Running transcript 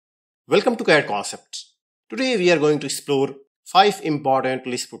Welcome to CAD Concepts. Today we are going to explore 5 important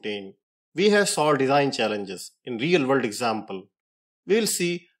Lisp routines. We have solved design challenges in real-world example. We will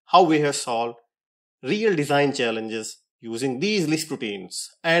see how we have solved real design challenges using these Lisp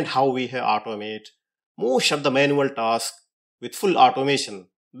routines and how we have automate most of the manual tasks with full automation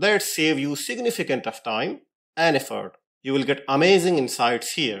that save you significant of time and effort. You will get amazing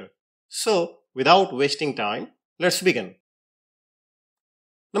insights here. So without wasting time, let's begin.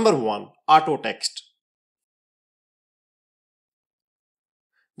 Number 1. Auto text.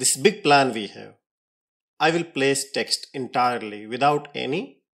 This big plan we have. I will place text entirely without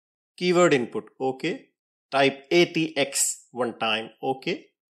any keyword input. OK. Type ATX one time. OK.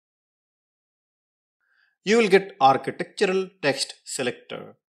 You will get architectural text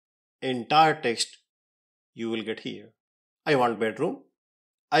selector. Entire text you will get here. I want bedroom.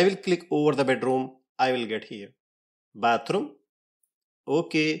 I will click over the bedroom. I will get here. Bathroom.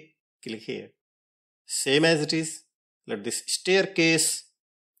 OK, click here. Same as it is. Let this staircase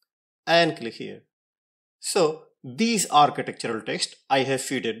and click here. So these architectural text I have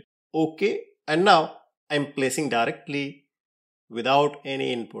fed OK, and now I'm placing directly without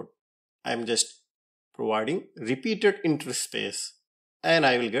any input. I'm just providing repeated interspace and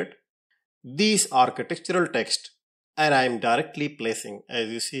I will get these architectural text and I'm directly placing, as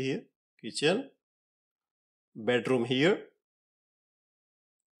you see here, kitchen, bedroom here,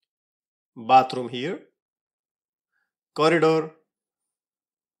 bathroom here, corridor,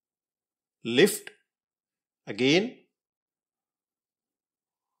 lift, again,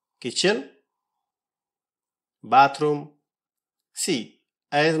 kitchen, bathroom. See,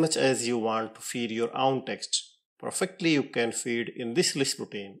 as much as you want to feed your own text, perfectly you can feed in this Lisp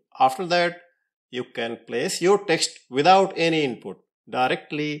routine. After that, you can place your text without any input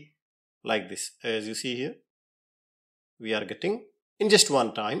directly like this. As you see here, we are getting in just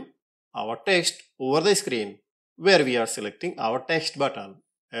one time our text over the screen where we are selecting our text button,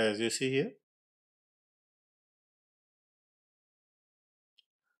 as you see here.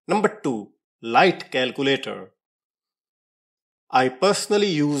 Number 2. Light calculator. I personally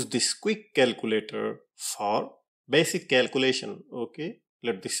use this quick calculator for basic calculation. Okay,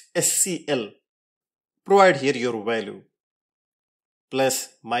 let this SCL provide here your value, plus,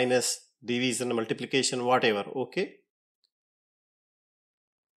 minus, division, multiplication, whatever. Okay,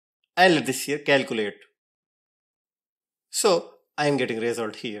 and let this here calculate. So I am getting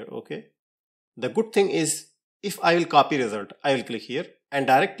result here. Okay, the good thing is if I will copy result, I will click here and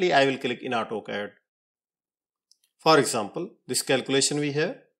directly I will click in AutoCAD. For example, this calculation we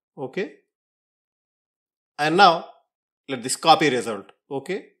have. Okay, and now let this copy result.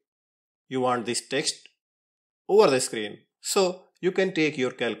 Okay, you want this text over the screen, so you can take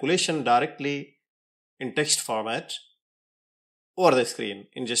your calculation directly in text format over the screen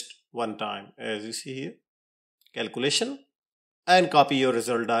in just one time, as you see here, calculation, and copy your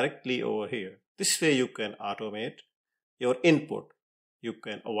result directly over here. This way you can automate your input. You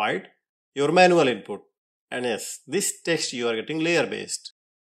can avoid your manual input. And yes, this text you are getting layer based.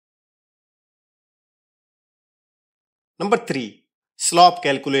 Number 3. Slope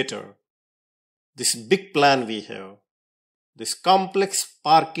calculator. This big plan we have. This complex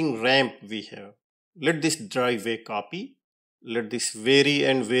parking ramp we have. Let this driveway copy. Let this very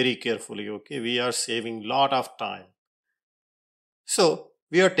and very carefully. Okay, we are saving lot of time. So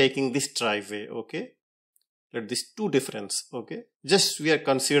we are taking this driveway. Okay, let this 2 difference. Okay, just we are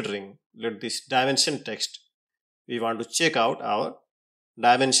considering, let this dimension text. We want to check out our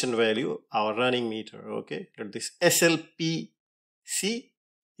dimension value, our running meter. Okay, let this SLPC.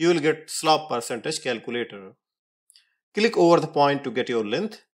 You will get slope percentage calculator. Click over the point to get your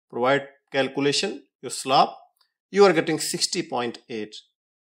length. Provide calculation, your slope. You are getting 60.8.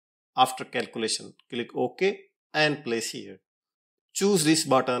 After calculation, click OK and place here. Choose this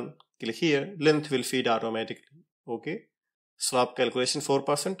button, click here, length will feed automatically. Okay, slope calculation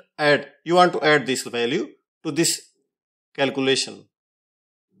 4%. Add, you want to add this value to this calculation.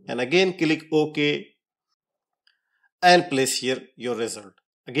 And again click OK and place here your result.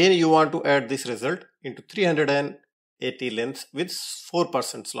 Again you want to add this result into 380 length with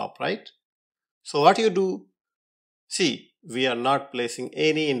 4% slope, right? So what you do, see, we are not placing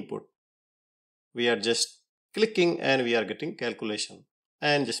any input. We are just clicking and we are getting calculation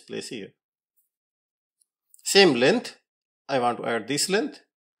and just place here. Same length, I want to add this length,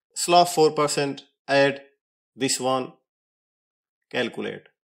 slope 4%, add this one, calculate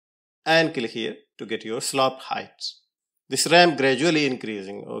and click here to get your slope height. This ramp gradually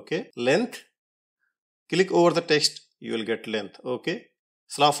increasing. Okay, length, click over the text, you will get length. Okay,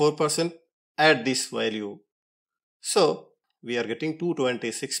 slope 4%, add this value. So we are getting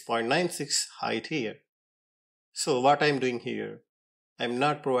 226.96 height here. So what I am doing here, I am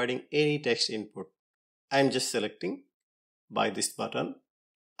not providing any text input. I am just selecting by this button.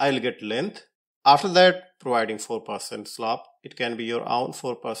 I will get length. After that, providing 4% slope. It can be your own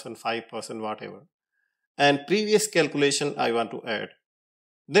 4%, 5%, whatever. And previous calculation I want to add.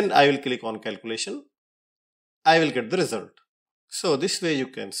 Then I will click on calculation. I will get the result. So this way you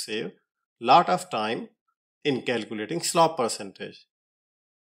can save lot of time in calculating slope percentage.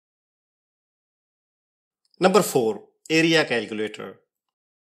 Number 4, area calculator.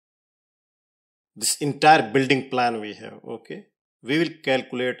 This entire building plan we have, okay. We will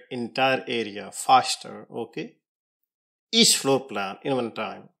calculate entire area faster, okay. Each floor plan in one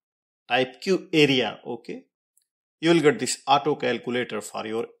time. Type Q area, okay. You will get this auto calculator for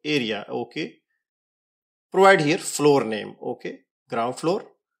your area, okay. Provide here floor name, okay. Ground floor.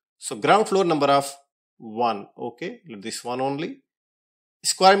 So ground floor number of 1, okay. Let this one only.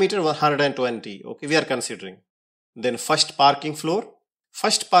 Square meter 120, okay. We are considering. Then first parking floor.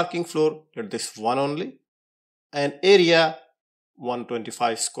 First parking floor, let this one only. And area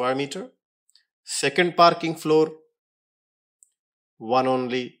 125 square meter. Second parking floor, one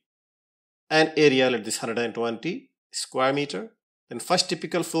only. And area, let this 120 square meter. Then first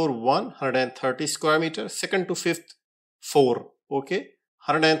typical floor 130 square meter. Second to fifth 4, okay.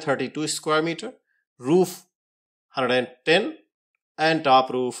 132 square meter. Roof 110. And top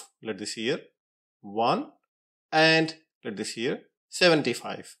roof, let this here 1. And let this here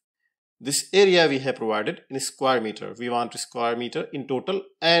 75. This area we have provided in square meter. We want square meter in total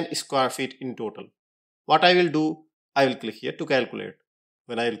and square feet in total. What I will do, I will click here to calculate.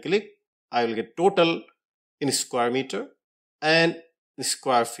 When I will click, I will get total in square meter and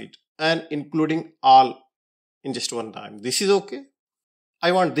square feet and including all in just one time. This is okay.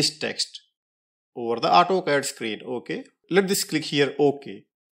 I want this text over the AutoCAD screen, okay. Let this click here, okay.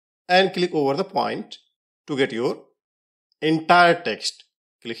 And click over the point to get your entire text.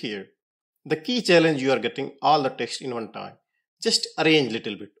 Click here. The key challenge, you are getting all the text in one time. Just arrange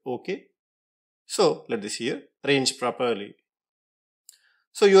little bit, okay. So let this here arrange properly.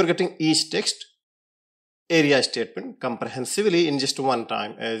 So you are getting each text area statement comprehensively in just one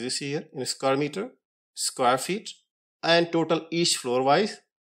time, as you see here in square meter, square feet, and total each floor wise.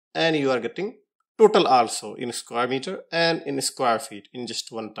 And you are getting total also in square meter and in square feet in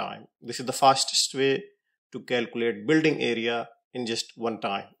just one time. This is the fastest way to calculate building area in just one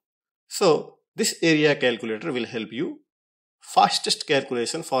time. So this area calculator will help you fastest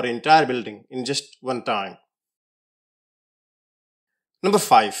calculation for entire building in just one time. Number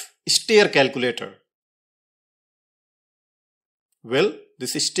 5, stair calculator. Well,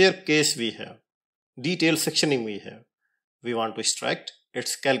 this staircase we have, detailed sectioning we have. We want to extract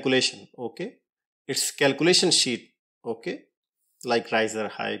its calculation, okay. Its calculation sheet, okay, like riser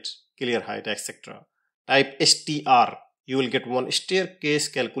height, clear height, etc. Type STR. You will get one staircase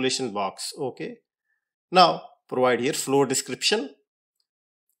calculation box, okay. Now provide here floor description.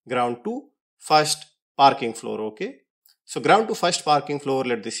 Ground to first parking floor, okay. So ground to first parking floor,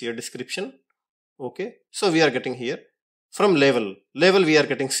 let this here description, okay. So we are getting here from level we are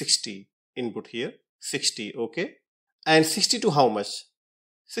getting 60 input here, 60, okay. And 60 to how much?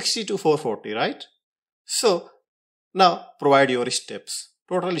 60 to 440, right? So now provide your steps.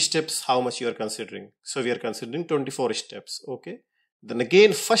 Total steps, how much you are considering? So we are considering 24 steps, okay. Then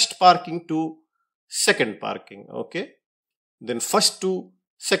again first parking to second parking, okay. Then first to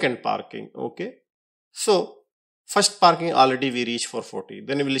second parking, okay. So first parking already we reach 440.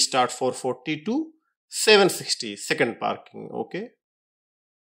 Then we will start 440 to 760 second parking, okay.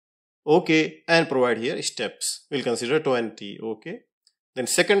 Okay, and provide here steps. We'll consider 20, okay. Then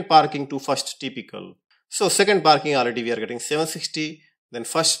second parking to first typical. So second parking already we are getting 760. Then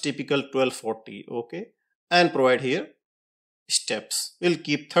first typical 1240, okay. And provide here steps. We'll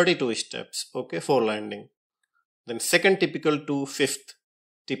keep 32 steps, okay, for landing. Then second typical to fifth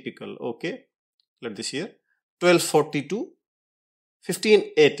typical, okay. Let this here 1240 to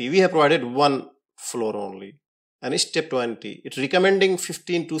 1580. We have provided one floor only. And step 20. It's recommending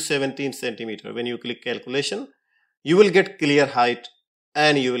 15 to 17 centimeter. When you click calculation, you will get clear height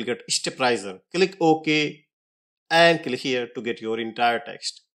and you will get step riser. Click OK and click here to get your entire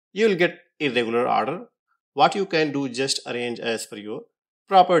text. You will get irregular order. What you can do, just arrange as per your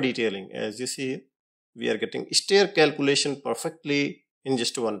proper detailing. As you see here, we are getting stair calculation perfectly in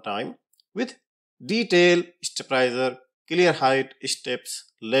just one time with detail, step riser, clear height,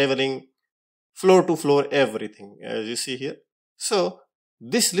 steps, leveling, floor to floor, everything as you see here. So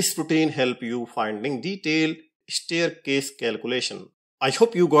this list routine help you finding detailed staircase calculation. I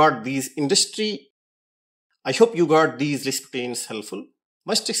hope you got these industry I hope you got these Lisp routines helpful.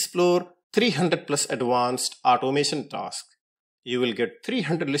 Must explore 300 plus advanced automation tasks. You will get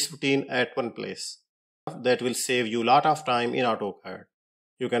 300 Lisp routine at one place. That will save you a lot of time in AutoCAD.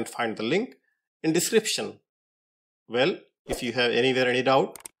 You can find the link in description. Well, if you have anywhere any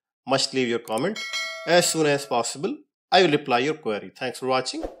doubt, must leave your comment. As soon as possible, I will reply your query. Thanks for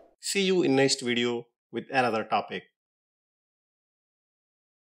watching. See you in next video with another topic.